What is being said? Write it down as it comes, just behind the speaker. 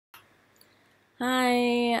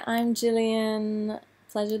Hi, I'm Jillian.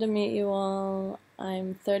 Pleasure to meet you all.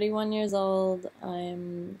 I'm 31 years old.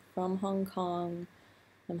 I'm from Hong Kong.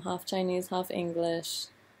 I'm half Chinese, half English.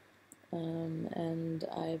 And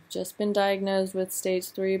I've just been diagnosed with stage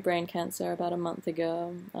 3 brain cancer about a month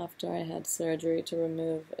ago after I had surgery to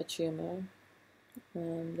remove a tumor.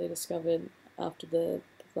 They discovered after the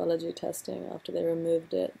pathology testing, after they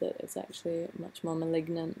removed it, that it's actually much more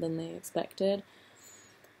malignant than they expected.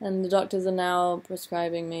 And the doctors are now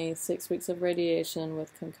prescribing me 6 weeks of radiation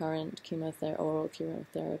with concurrent oral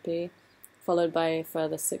chemotherapy, followed by a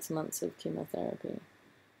further 6 months of chemotherapy.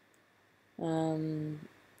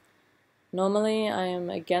 Normally, I am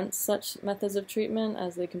against such methods of treatment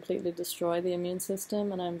as they completely destroy the immune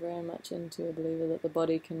system, and I'm very much into a believer that the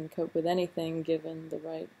body can cope with anything given the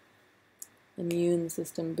right immune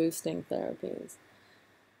system boosting therapies.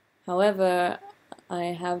 However, I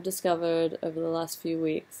have discovered over the last few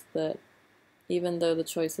weeks that even though the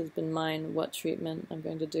choice has been mine what treatment I'm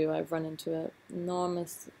going to do, I've run into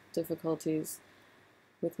enormous difficulties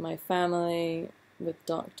with my family, with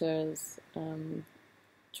doctors,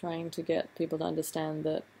 trying to get people to understand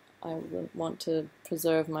that I want to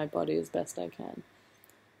preserve my body as best I can.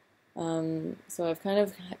 So I've kind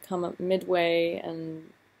of come up midway,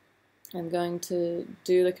 and I'm going to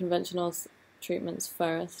do the conventional treatments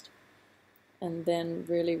first, and then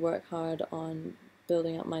really work hard on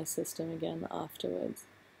building up my system again afterwards.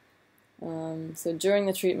 So during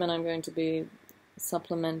the treatment, I'm going to be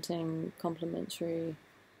supplementing complementary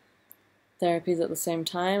therapies at the same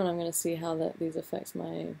time, and I'm going to see how these affects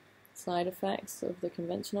my side effects of the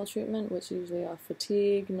conventional treatment, which usually are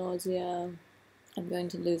fatigue, nausea. I'm going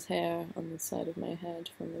to lose hair on the side of my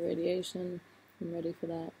head from the radiation. I'm ready for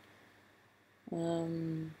that.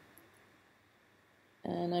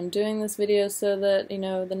 And I'm doing this video so that,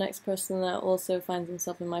 the next person that also finds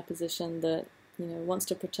himself in my position that, wants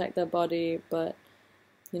to protect their body but,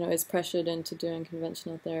 is pressured into doing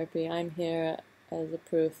conventional therapy. I'm here as a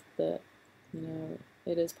proof that,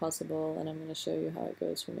 it is possible, and I'm going to show you how it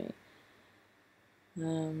goes for me.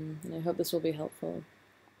 And I hope this will be helpful.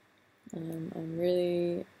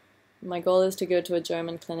 My goal is to go to a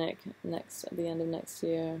German clinic at the end of next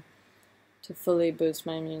year to fully boost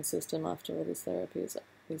my immune system after all these therapies,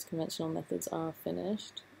 these conventional methods are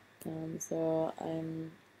finished. So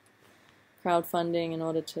I'm crowdfunding in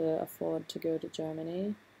order to afford to go to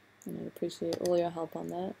Germany, and I appreciate all your help on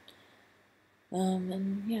that.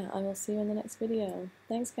 And yeah, I will see you in the next video.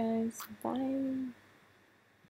 Thanks guys, bye!